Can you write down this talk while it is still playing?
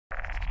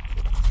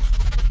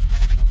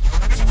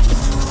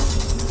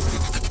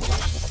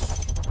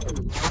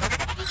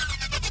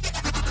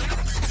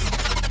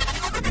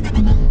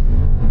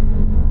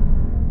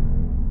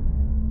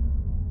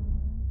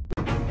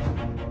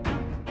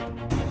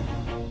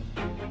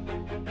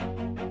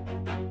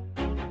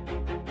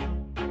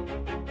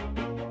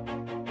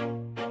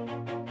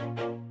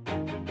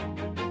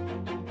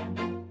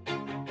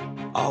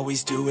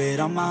Always do it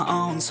on my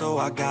own, so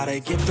I gotta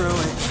get through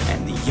it.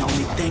 And the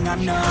only thing I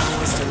know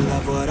is to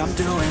love what I'm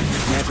doing.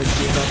 Never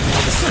give up,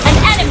 never stop.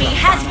 An enemy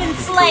has been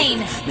slain.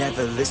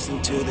 Never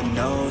listen to the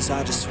no's,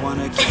 I just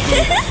wanna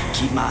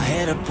keep my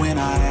head up when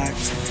I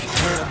act.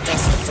 Head up,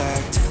 that's a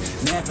fact.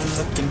 Never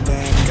looking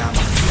back,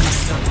 I'ma keep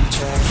myself in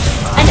check.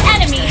 An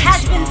enemy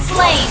has been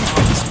slain.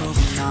 Always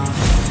moving on,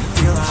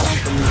 feel I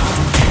don't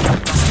belong.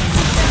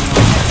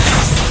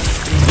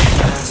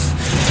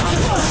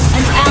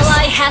 An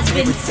ally has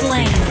been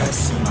slain.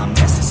 My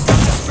message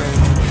starts to spread.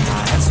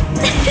 I had so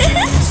many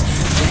dreams,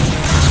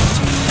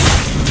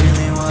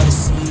 really what it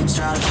seems.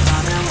 Try to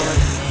find out what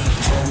it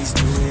means. Always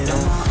do it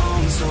on my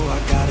own, so I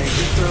gotta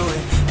get through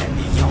it. And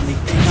the only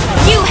thing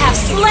You have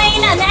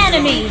slain an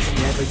enemy.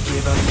 never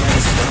give up,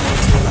 never slow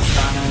till I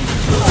finally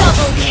prove it.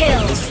 Double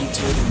kill. Listen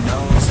to the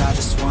no's, I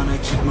just wanna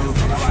keep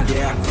moving.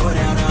 Yeah, I put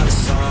out all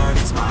this art,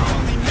 it's my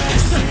only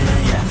medicine.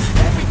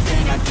 Yeah,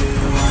 everything I do,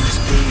 I'm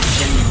just being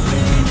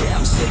genuine. Yeah,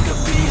 I'm sick of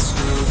being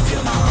screwed,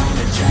 feel my own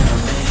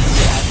adrenaline.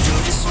 Yeah, I do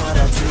just what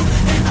I do,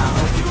 and I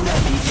hope you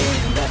let me in,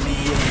 let me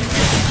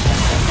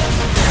in.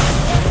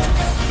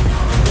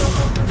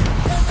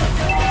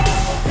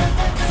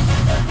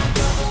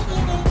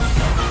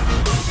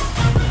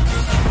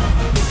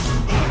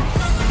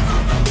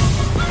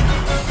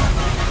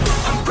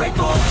 I'm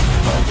grateful,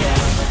 oh yeah,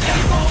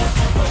 thankful,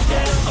 oh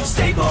yeah, I'm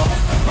stable,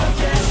 oh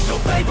yeah, no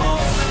label,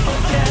 oh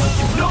yeah,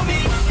 you know me,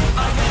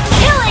 I am.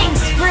 Killing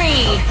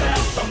spree.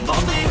 I'm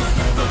lonely,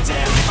 but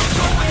damn, I'm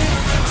going.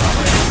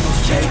 No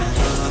fake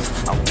love,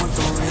 I want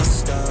the real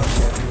stuff.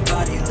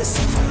 Everybody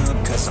listen up,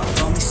 cause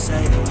I'll only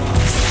say it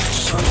once.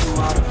 Show you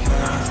all the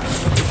path,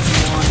 if you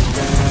want it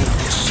bad.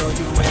 Show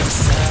you where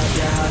it's at,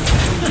 yeah, how you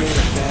can get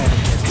it back.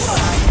 Cause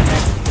I ain't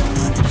never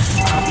done,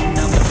 I'll be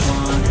number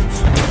one.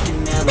 Working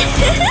hella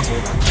hard till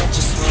I get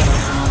just what I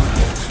want.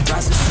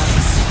 Rising sun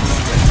and sun.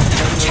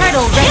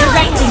 Turtle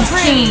resurrecting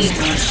spree.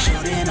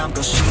 I'm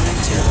gonna shoot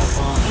until I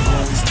fall.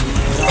 Always do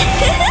it all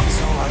alone,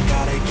 so I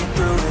gotta get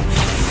through it.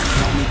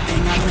 The only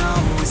thing I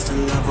know is to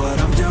love what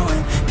I'm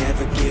doing.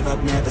 Never give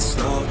up, never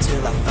slow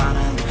till I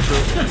finally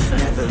prove it.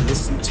 Never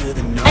listen to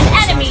the no's. An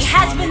enemy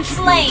has been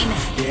slain.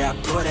 Yeah, I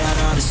put out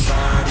all this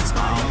art, it's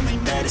my only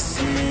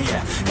medicine.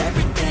 Yeah,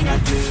 everything I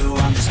do,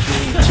 I'm just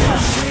being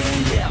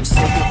genuine. Yeah, I'm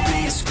sick of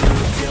being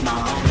screwed, feel my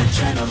own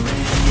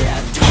adrenaline. Yeah,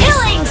 I do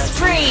Killing just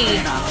what I do, spree.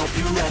 and I hope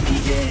you let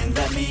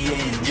me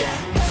in, yeah.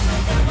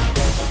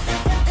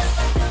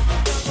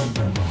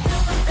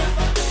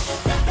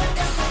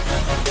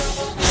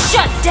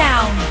 Shut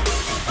down.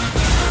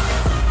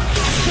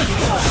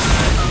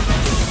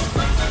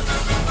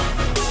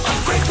 I'm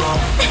grateful,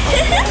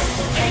 oh yeah,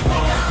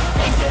 thankful,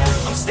 oh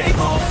yeah, I'm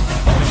stable,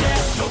 oh yeah,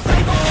 no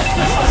label,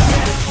 oh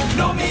yeah, you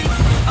know me,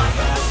 I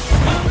have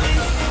only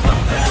a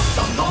path,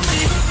 I'm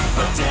lonely,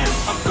 but damn,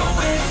 I'm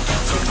going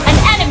to An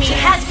enemy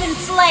has been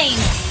slain.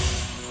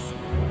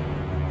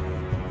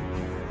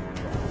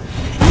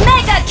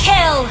 Mega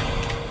kill.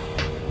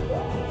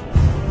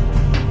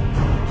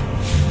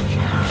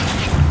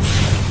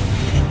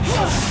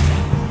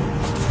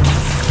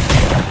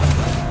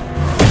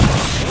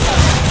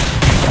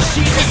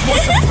 She just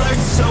wants to flirt,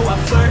 so I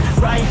flirt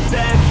right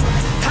back.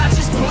 I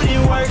just put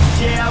in work,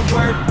 yeah, I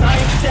work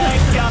like that.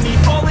 Got me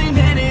falling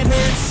and it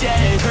hurts,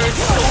 yeah, it hurts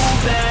so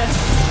bad.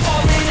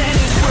 Falling and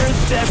it's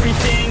worth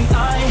everything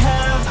I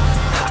have.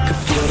 I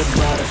could feel the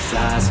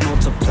butterflies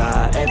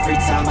multiply every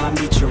time I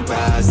meet your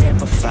eyes.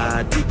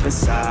 Amplify deep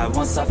inside,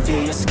 once I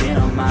feel your skin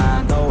on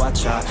mine. Though I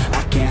try,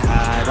 I can't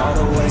hide all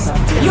the ways I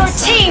feel. Your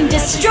inside team of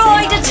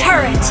destroyed everything a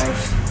I want in turret.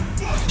 life.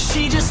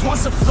 She just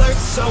wants to flirt,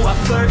 so I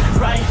flirt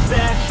right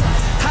back.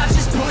 I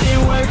just put in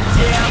work,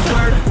 yeah, I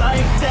work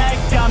like that.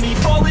 Got me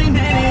falling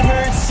and it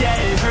hurts, yeah,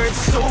 it hurts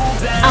so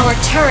bad. Our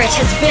turret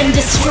has been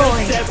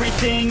destroyed.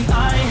 Everything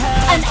I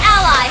have. An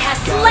ally has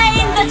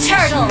slain the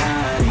turtle.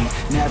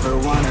 Never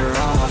want her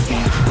off me.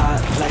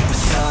 Hot like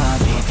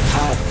wasabi,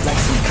 hot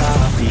like some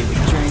coffee. We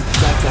drink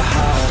like a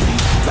hobby,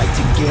 like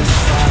to get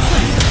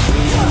sloppy.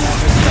 We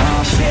never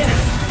stop it.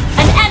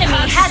 An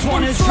enemy has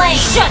been slain.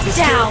 Shut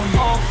down.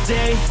 All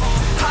day.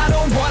 I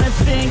don't wanna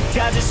think,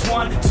 I just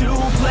want to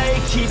play.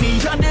 Keep me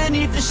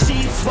underneath the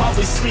sheets while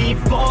we sleep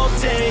all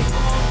day.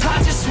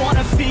 I just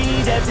wanna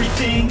feed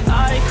everything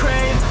I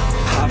crave.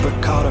 I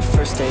recall the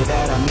first day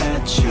that I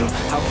met you.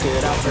 How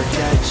could I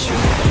forget you?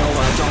 No,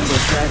 I don't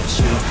regret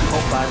you.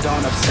 Hope I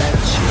don't upset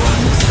you.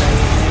 I'm just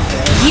saying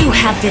that You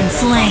have been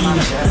slain.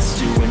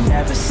 just you and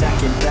never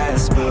second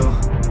best, boo.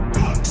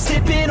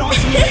 Sipping on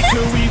some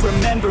liquor, we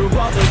remember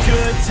all the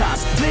good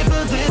times. Live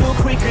a little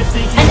quicker,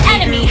 thinking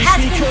An enemy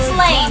has been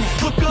slain.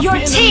 Your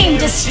team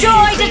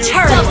destroyed a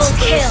turret. Double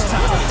kill.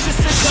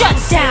 Shut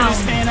down.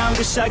 Man, I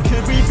wish I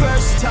could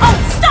reverse time.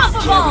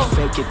 Unstoppable. Yeah, we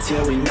fake it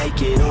till we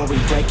make it, or we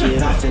break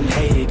it off and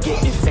hate it.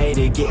 Getting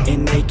faded,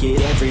 getting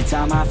naked. Every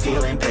time I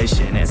feel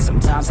impatient, and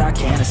sometimes I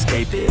can't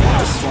escape it. I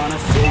just wanna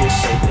feel it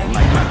shaping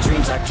like my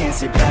dreams. I can't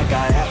sit back,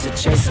 I have to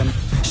chase them.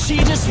 She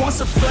just wants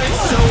to flirt,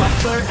 so I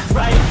flirt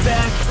right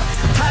back.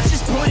 I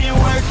just put in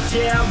work,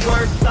 yeah,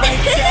 work like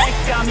that.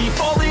 Got me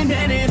falling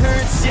and it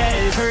hurts, yeah,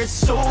 it hurts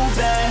so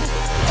bad.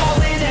 All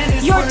in and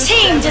it's Your worth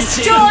team everything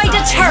destroyed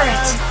a I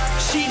turret.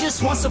 have. She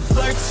just wants to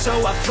flirt, so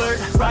I flirt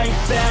right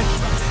back.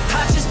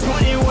 I just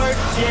put in work,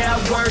 yeah,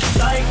 work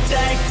like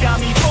that. Got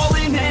me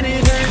falling and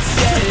it hurts,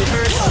 yeah, it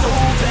hurts so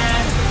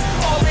bad.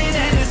 All in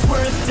and it's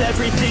worth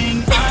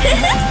everything I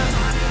have.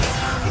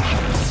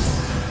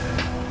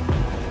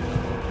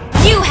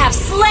 You have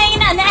slain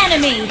an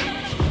enemy!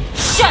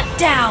 Shut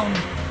down!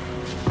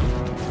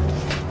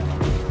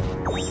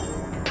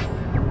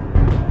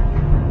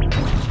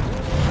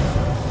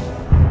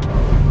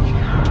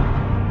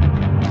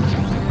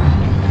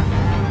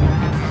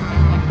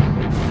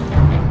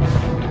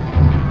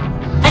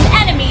 An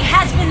enemy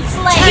has been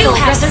slain! You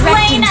have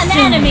slain an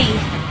enemy!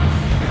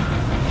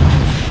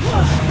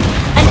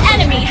 An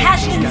enemy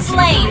has been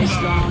slain!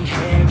 Long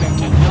hair and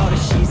you know that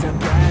she's a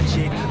bad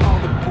chick. All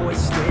the boys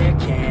stare,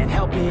 can't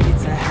help it,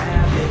 it's a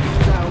habit.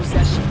 Clothes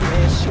that she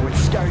wears, short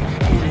skirt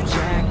and a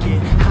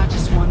jacket. I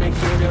just wanna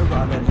get her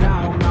all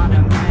alone on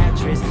a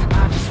mattress.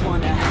 I just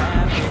wanna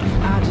have it,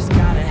 I just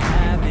gotta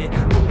have it.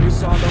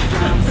 Rumors all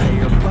around say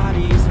her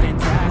body is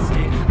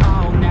fantastic.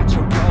 All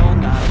natural,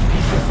 not a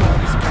piece of her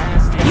is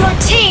plastic. Your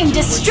team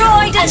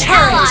destroyed a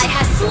turret! An ally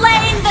has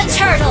slain the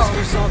turtle!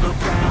 Whispers all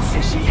around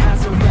say she has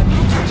a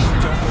reputation.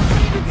 Don't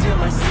believe it till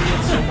I see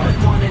it, so I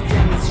want a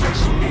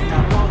demonstration. And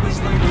I've always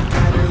learned it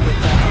better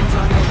with a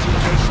hands-on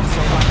education.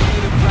 So I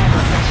need a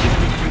private session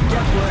if you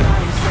get what I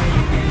am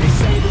saying. And they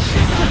say that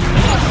she's not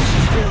real,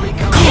 she's really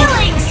coming.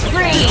 Killing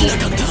spree!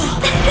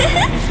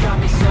 It's got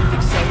me so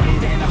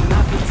fixated, and I'm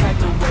not the type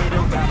to wait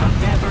around. I've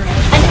never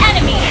had An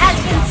enemy has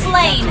been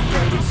slain!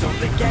 so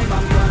the game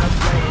I'm gonna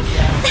play it,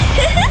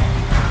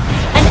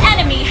 yeah. An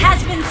enemy has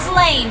been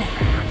slain!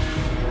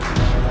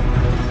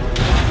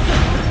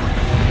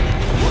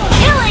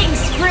 Killing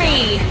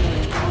spree!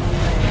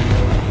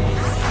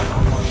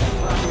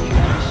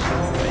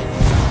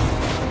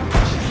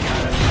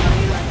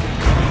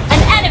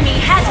 An enemy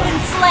has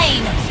been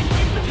slain!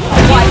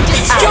 You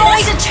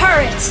destroyed a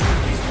turret!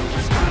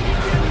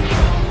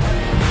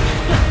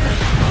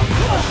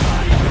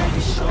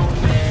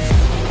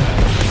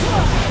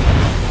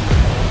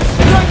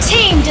 Your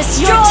team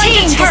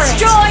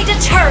destroyed a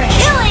turret!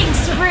 Killing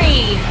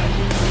spree!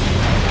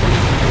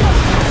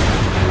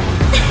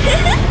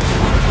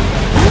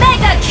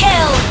 Mega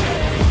kill!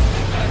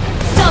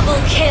 Double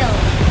kill!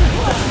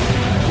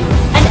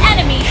 An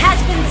enemy has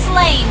been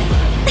slain!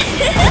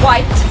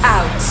 Wiped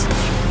out!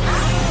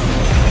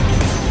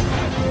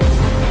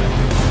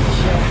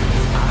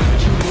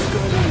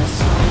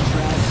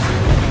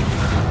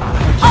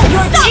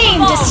 Your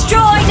team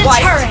destroyed a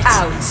turret!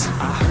 Out!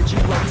 I heard you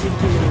like to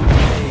get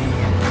away.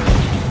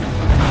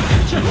 I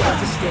heard you like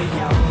to stay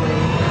out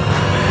late.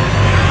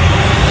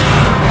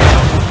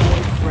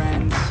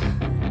 Boyfriends,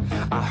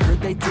 I heard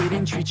they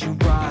didn't treat you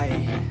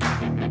right.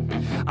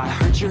 I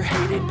heard you're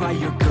hated by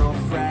your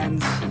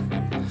girlfriends,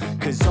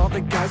 'cause all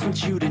the guys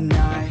want you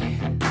tonight.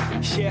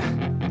 Yeah,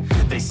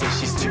 they say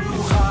she's too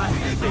hot,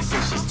 they say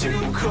she's too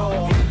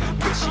cold.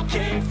 Where she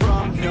came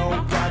from,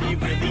 nobody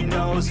really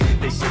knows.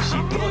 They say she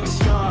looks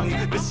young,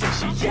 but say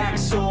she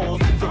acts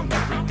old. From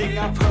everything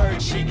I've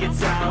heard, she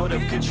gets out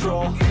of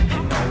control.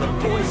 And all the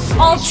boys say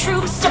All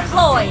troops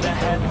deployed! the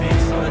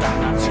heavens, but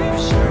I'm not too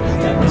sure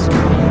that this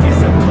girl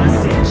is a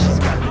blessing. She's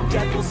got the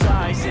devil's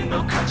eyes, and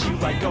they'll cut you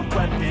like a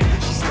weapon.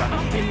 She's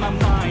stuck in my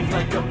mind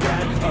like a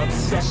bad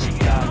obsession.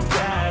 Got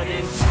bad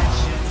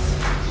intentions.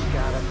 She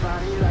got a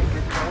body like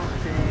a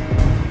coffin.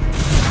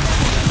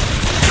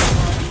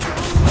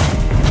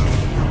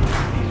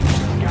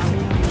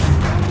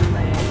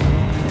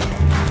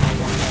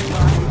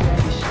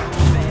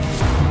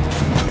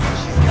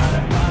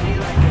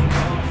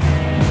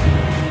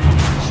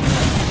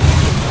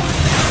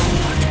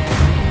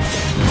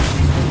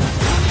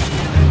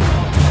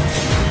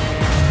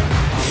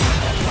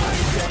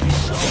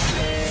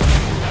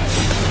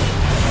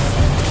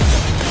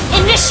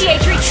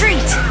 Initiate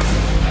retreat!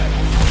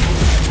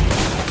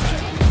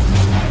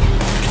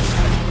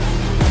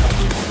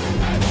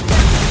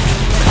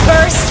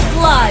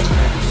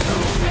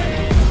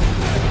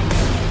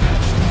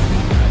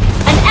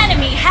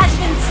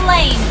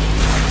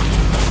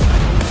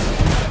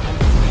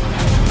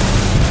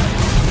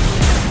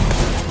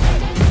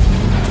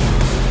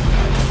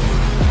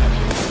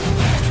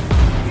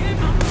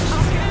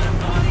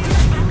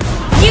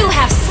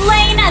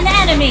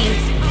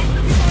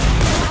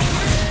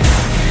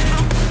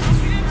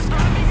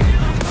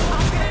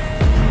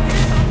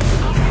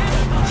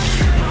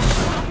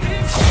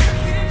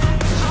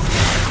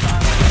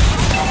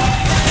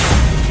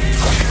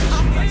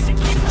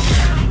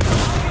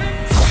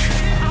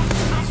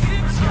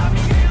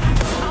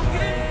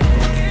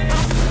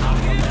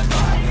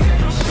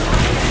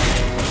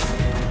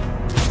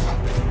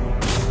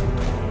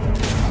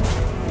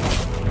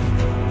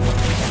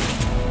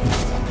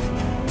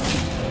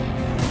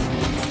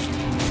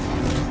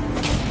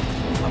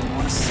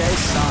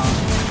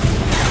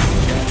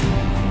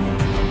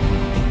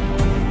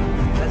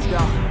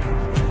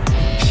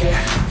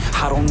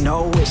 I don't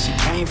know where she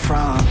came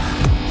from,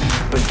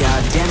 but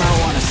goddamn I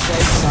wanna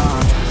say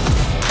some.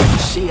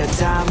 She a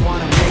dime,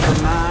 wanna make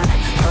her mine.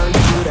 Heard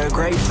through the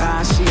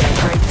grapevine, she a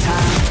great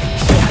time.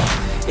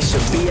 Yeah, it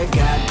should be a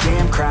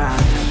goddamn crime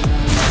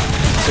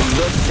to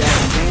look that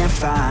damn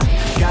fine.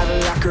 Gotta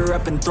lock her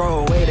up and throw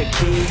away the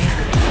key,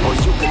 or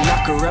you can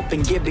lock her up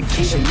and give the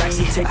key to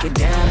me. Take it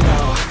down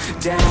low,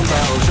 drop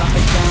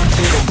it down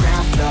to the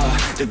ground floor,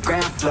 the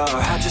ground floor.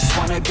 I just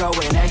wanna go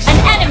and explore.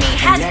 An enemy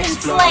has been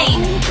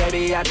slain. Ooh,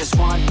 baby, I just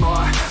want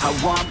more, I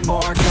want more.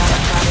 Gotta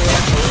find it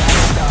like a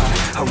rock star,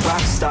 a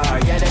rock star.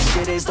 Yeah, that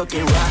shit is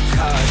looking rock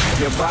hard,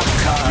 yeah, rock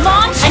hard.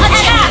 Launch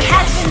attack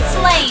has been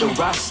slain. The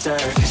roster,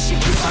 she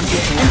keeps on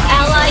getting An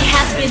ally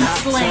has been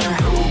slain.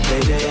 Ooh,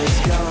 baby, let's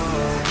go.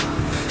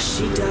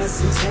 She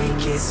doesn't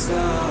take it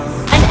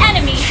slow. An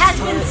enemy has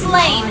been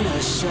slain.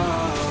 She's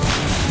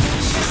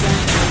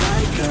acting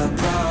like a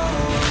pro.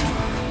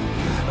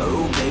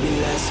 Oh, baby,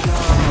 let's go.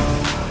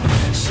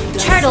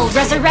 Turtle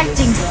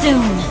resurrecting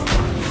soon.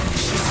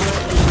 She's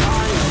putting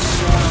on a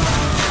show.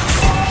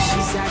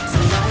 She's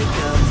acting like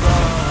a pro.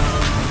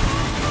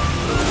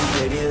 Oh,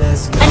 baby,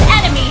 let's go. An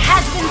enemy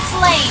has been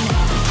slain.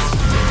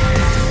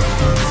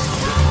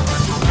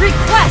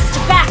 Request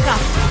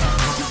backup.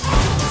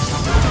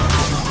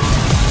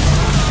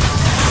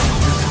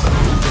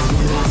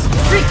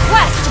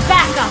 Request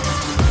backup.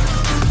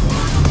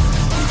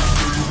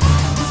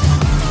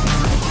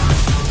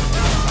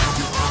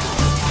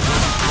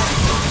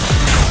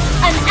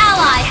 An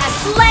ally has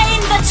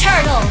slain the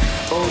turtle.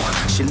 Oh,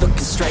 she looking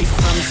straight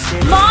from the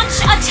city.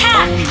 Launch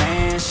attack. Oh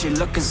man, she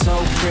looking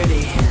so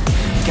pretty.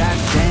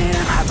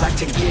 Goddamn, I'd like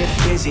to get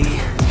busy.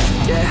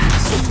 Yeah,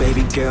 so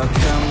baby girl,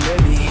 come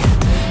with me.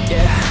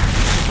 Yeah,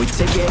 we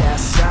take it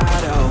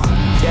outside, oh.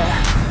 Yeah,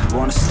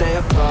 wanna stay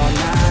up all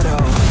night,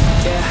 oh.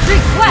 Yeah,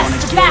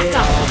 Request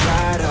backup.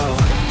 right, oh.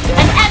 Yeah.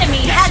 An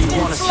enemy has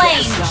been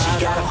slain.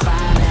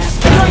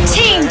 Your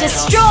team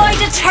destroyed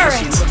a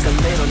turret. She looks a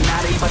little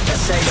naughty, but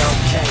that's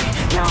okay.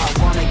 Now I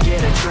wanna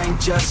get a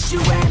drink, just you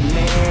and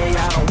me.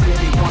 I don't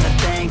really wanna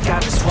think, I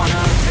just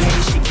wanna be.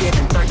 She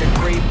giving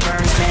third-degree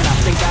burns, man, I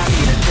think I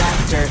need a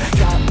doctor.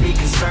 Got me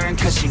concerned,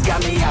 cause she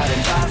got me out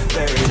and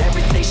bothered.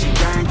 Everything she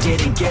earned,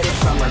 didn't get it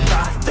from her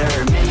father.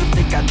 Man, you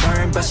think I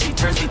learned, but she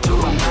turns me to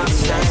a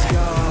monster. Let's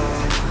go.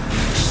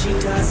 She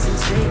doesn't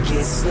take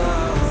it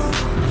slow.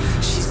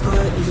 She's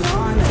putting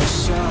on a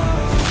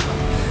show.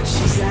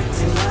 She's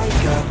acting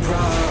like a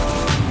pro.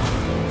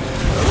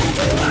 Oh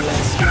baby,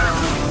 let's go.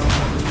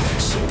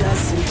 She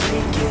doesn't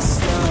take it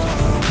slow.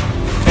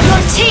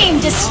 Your team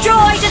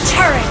destroyed a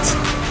turret.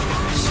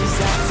 She's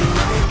acting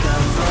like a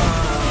pro.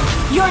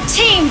 Your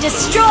team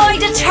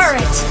destroyed a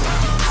turret.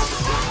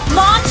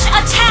 Launch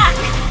attack.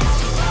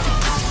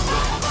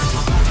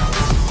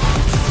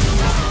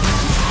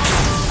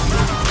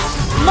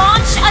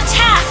 Launch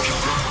attack.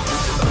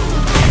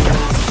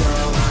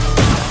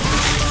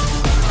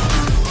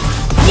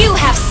 You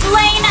have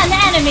slain an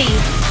enemy.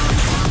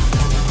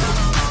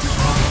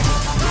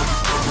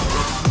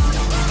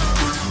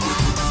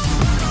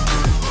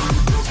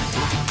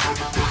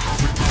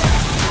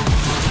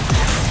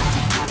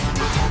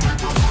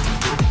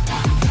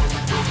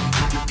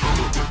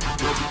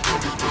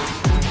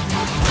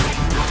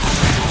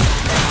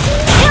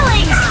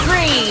 Killing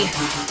spree.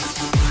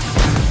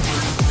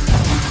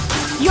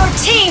 Your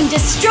team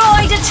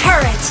destroyed a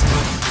turret.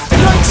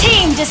 Your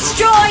team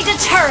destroyed a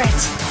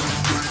turret.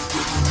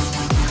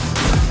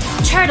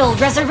 Turtle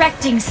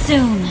resurrecting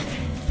soon.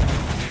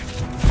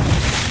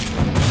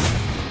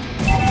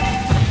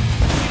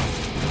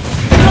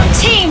 Your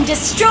team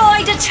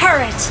destroyed a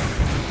turret.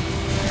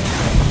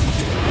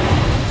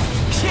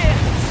 Yeah,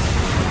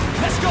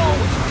 let's go.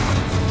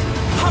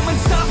 I'm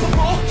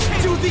unstoppable,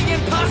 do the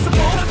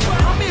impossible.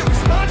 I'm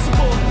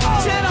irresponsible,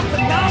 yet I'm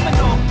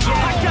phenomenal.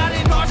 I got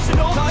an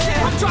arsenal,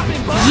 I'm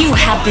dropping bombs. You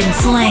have been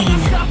slain.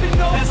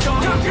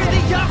 Conquer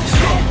the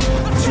obstacle.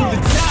 To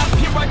the top,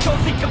 here I go,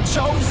 think I'm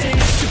chosen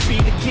to be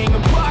the king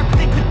of rock,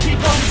 think the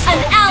people. An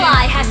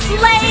ally has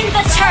slain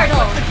the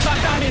turtle. The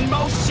clock I'm in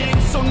motion,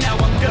 so now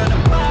I'm gonna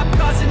pop,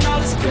 causing all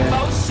this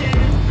commotion.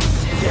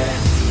 Yeah,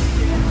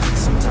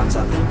 sometimes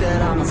I think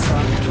that I'm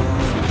unstoppable.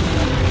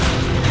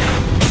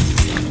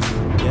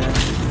 Yeah,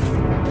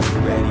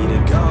 ready to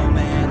go,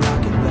 man,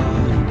 lock and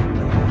load.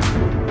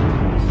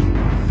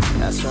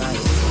 That's right.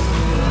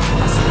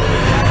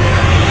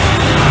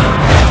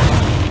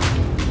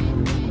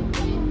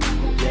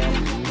 Yeah,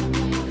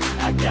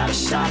 I got a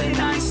shot and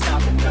I ain't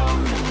stopping, no.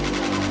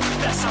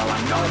 That's how I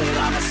know that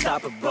I'm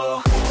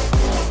unstoppable.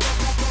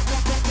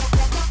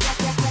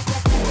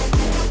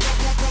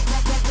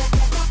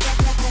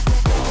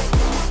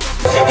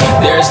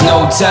 There's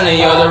no telling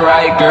you're the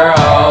right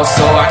girl,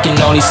 so I can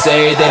only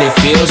say that it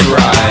feels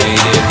right.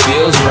 It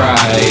feels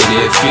right,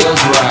 it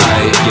feels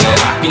right. Yeah,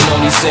 I can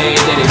only say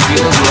that it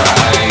feels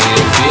right.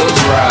 It feels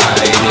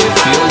right, it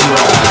feels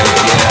right.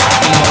 Yeah,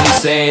 I can only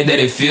say that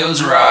it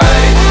feels right.